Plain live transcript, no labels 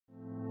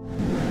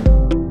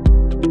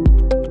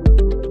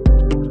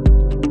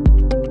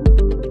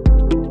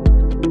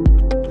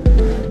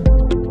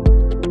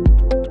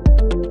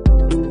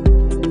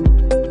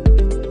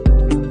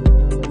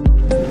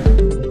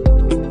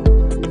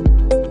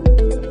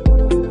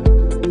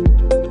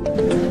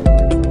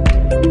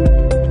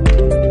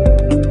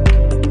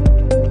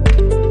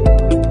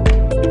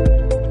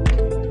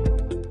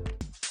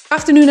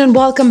afternoon and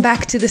welcome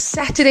back to the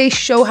Saturday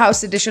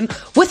Showhouse edition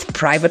with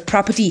private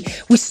property.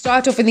 We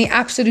start off in the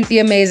absolutely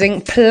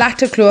amazing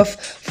Plattekloof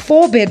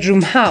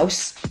 4-bedroom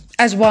house,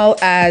 as well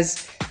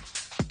as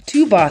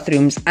 2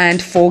 bathrooms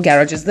and 4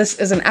 garages. This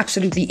is an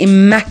absolutely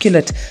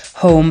immaculate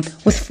home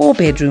with 4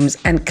 bedrooms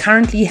and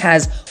currently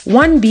has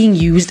 1 being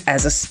used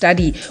as a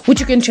study,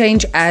 which you can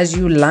change as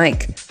you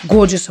like.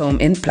 Gorgeous home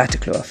in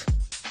Plattekloof.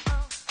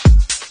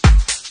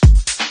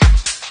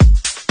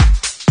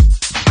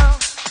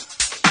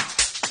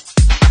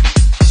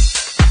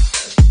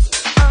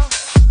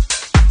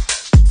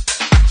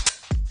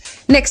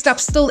 Next up,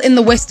 still in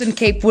the Western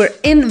Cape, we're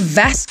in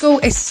Vasco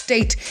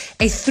Estate,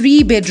 a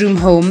 3-bedroom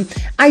home,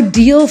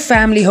 ideal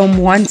family home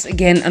once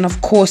again. And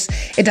of course,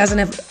 it doesn't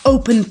have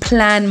open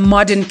plan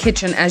modern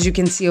kitchen, as you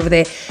can see over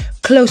there,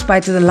 close by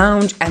to the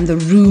lounge, and the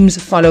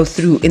rooms follow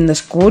through in this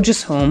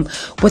gorgeous home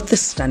with the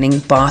stunning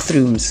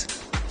bathrooms.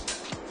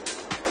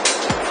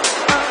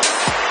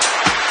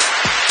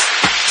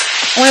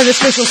 One of the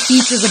special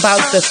features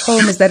about this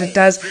home is that it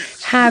does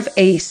have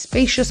a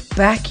spacious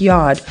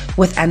backyard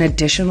with an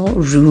additional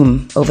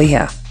room over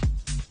here.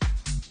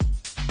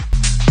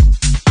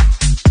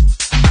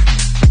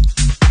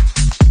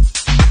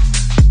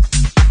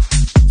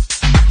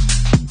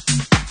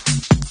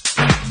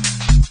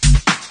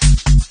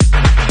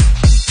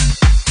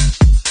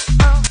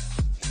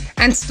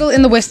 And still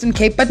in the Western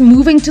Cape, but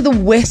moving to the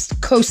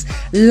West Coast,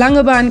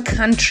 Langebaan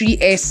Country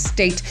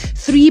Estate,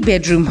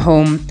 3-bedroom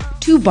home,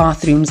 2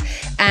 bathrooms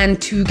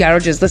and 2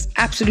 garages. This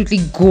absolutely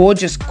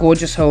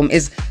gorgeous home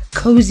is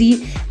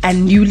cozy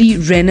and newly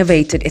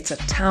renovated. It's a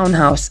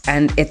townhouse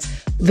and it's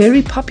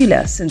very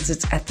popular since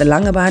it's at the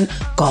Langebaan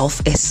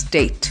Golf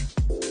Estate.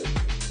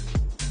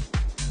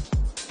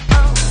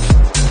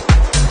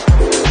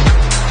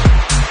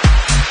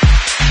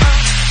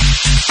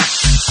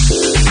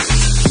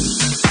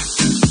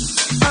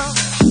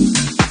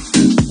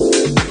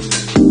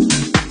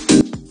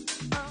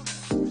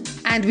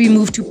 And we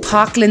move to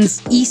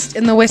Parklands East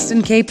in the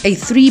Western Cape, a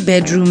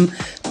 3-bedroom,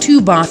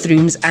 2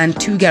 bathrooms and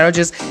 2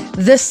 garages.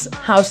 This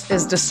house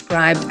is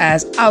described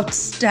as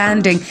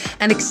outstanding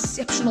and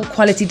exceptional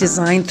quality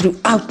design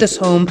throughout this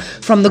home,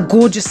 from the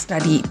gorgeous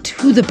study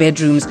to the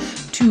bedrooms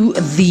to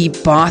the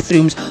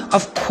bathrooms.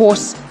 Of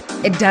course,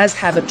 it does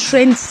have a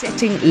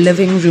trend-setting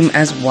living room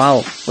as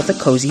well with a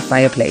cozy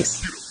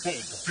fireplace.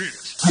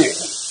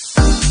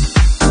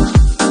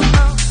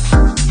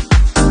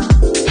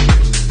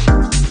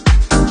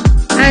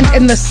 And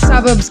in the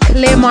suburbs,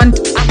 Claremont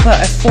Upper,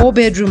 a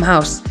 4-bedroom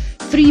house,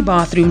 3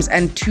 bathrooms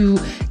and 2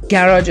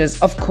 garages.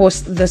 Of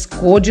course, this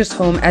gorgeous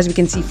home, as we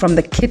can see from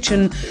the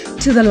kitchen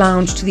to the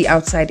lounge to the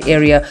outside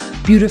area,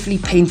 beautifully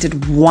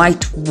painted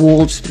white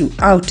walls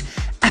throughout,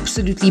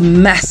 absolutely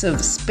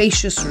massive,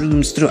 spacious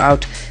rooms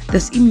throughout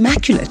this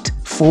immaculate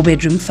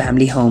 4-bedroom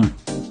family home.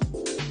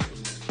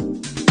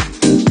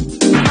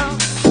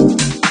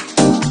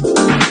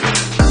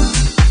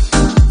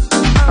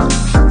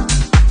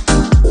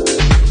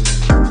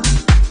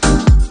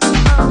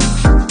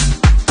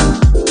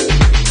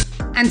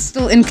 And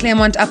still in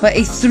Claremont Upper, a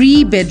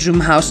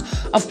 3-bedroom house.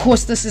 Of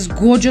course, this is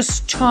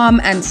gorgeous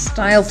charm and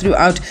style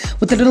throughout,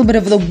 with a little bit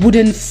of the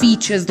wooden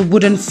features, the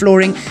wooden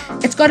flooring.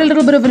 It's got a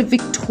little bit of a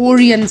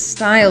Victorian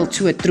style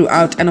to it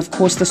throughout. And of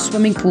course, the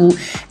swimming pool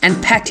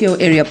and patio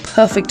area,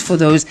 perfect for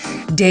those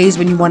days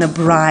when you want to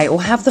braai or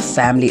have the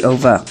family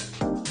over.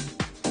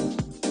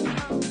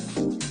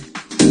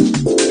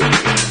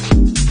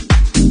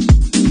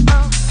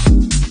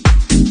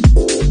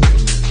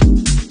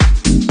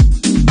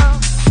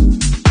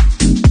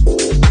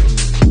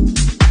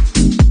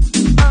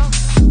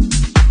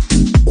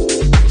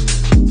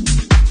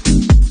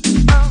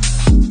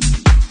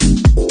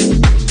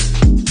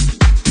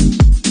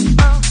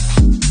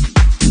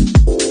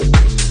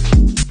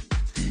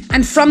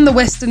 And from the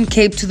Western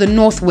Cape to the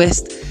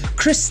Northwest,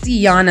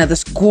 Christiana,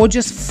 this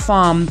gorgeous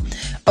farm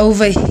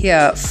over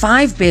here,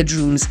 5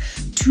 bedrooms,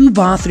 2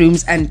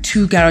 bathrooms and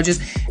 2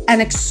 garages, an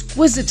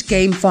exquisite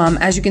game farm,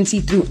 as you can see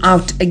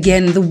throughout.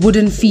 Again, the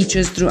wooden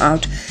features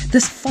throughout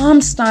this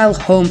farm style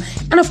home.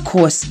 And of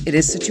course, it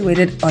is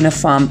situated on a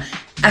farm.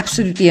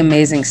 Absolutely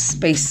amazing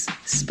space.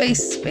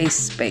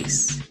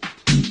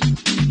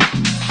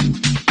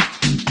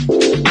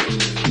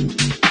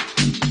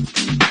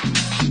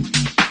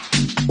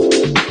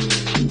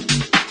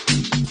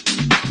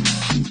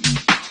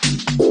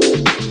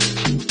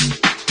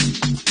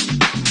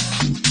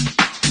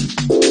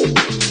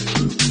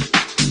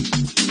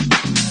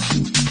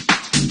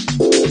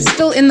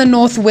 Still in the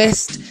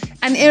Northwest,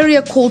 an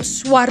area called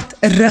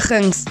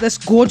Swartruggens, this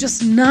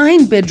gorgeous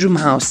 9-bedroom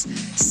house,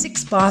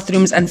 6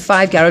 bathrooms and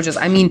 5 garages.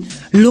 I mean,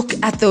 look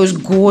at those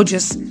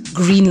gorgeous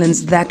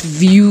Greenlands, that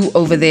view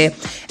over there.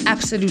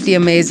 Absolutely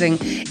amazing.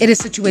 It is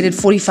situated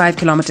 45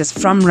 kilometers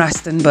from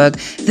Rustenburg.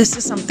 This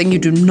is something you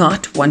do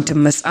not want to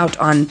miss out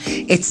on.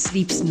 It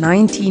sleeps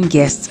 19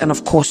 guests and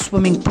of course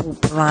swimming pool,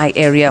 braai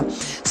area,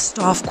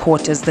 staff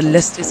quarters. The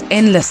list is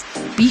endless.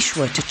 Be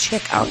sure to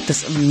check out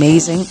this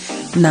amazing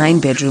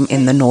 9-bedroom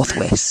in the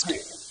Northwest.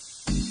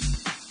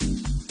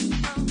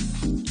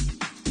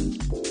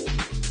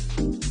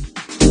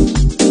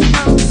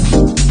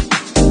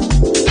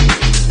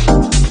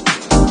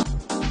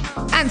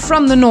 And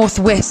from the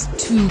northwest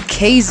to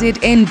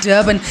KZN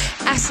Durban,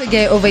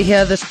 Assagay over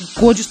here, this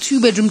gorgeous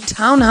 2-bedroom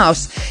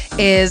townhouse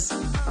is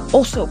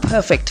also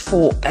perfect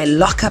for a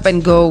lock-up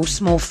and go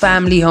small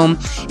family home.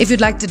 If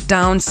you'd like to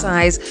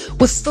downsize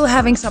with still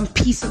having some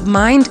peace of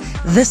mind,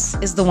 this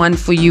is the one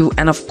for you.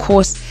 And of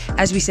course,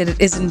 as we said,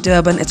 it is in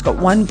Durban. It's got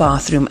 1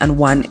 bathroom and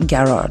 1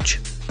 garage.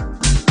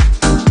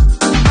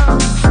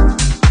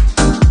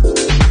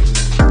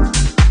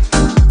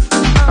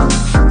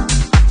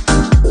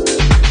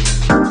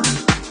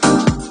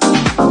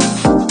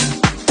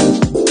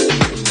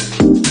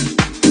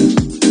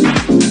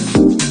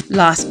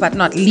 Last but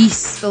not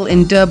least, still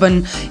in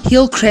Durban,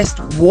 Hillcrest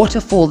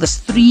Waterfall, this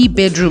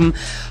 3-bedroom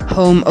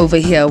home over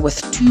here with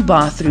 2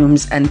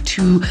 bathrooms and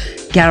 2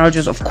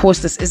 garages. Of course,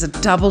 this is a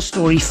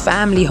double-story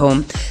family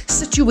home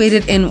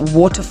situated in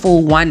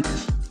Waterfall 1.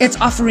 It's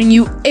offering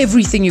you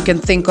everything you can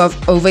think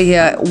of over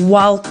here,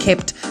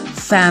 well-kept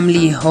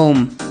family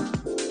home.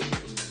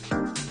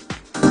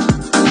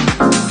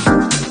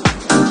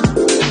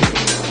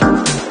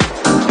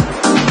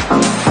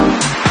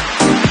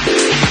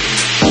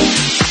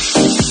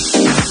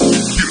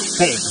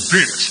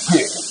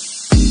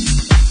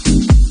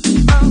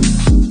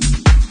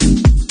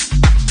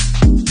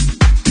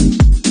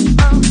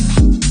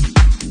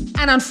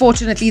 And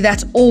unfortunately,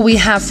 that's all we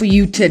have for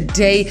you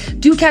today.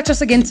 Do catch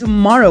us again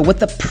tomorrow with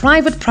the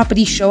Private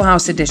Property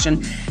Showhouse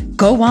edition.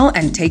 Go well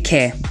and take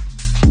care.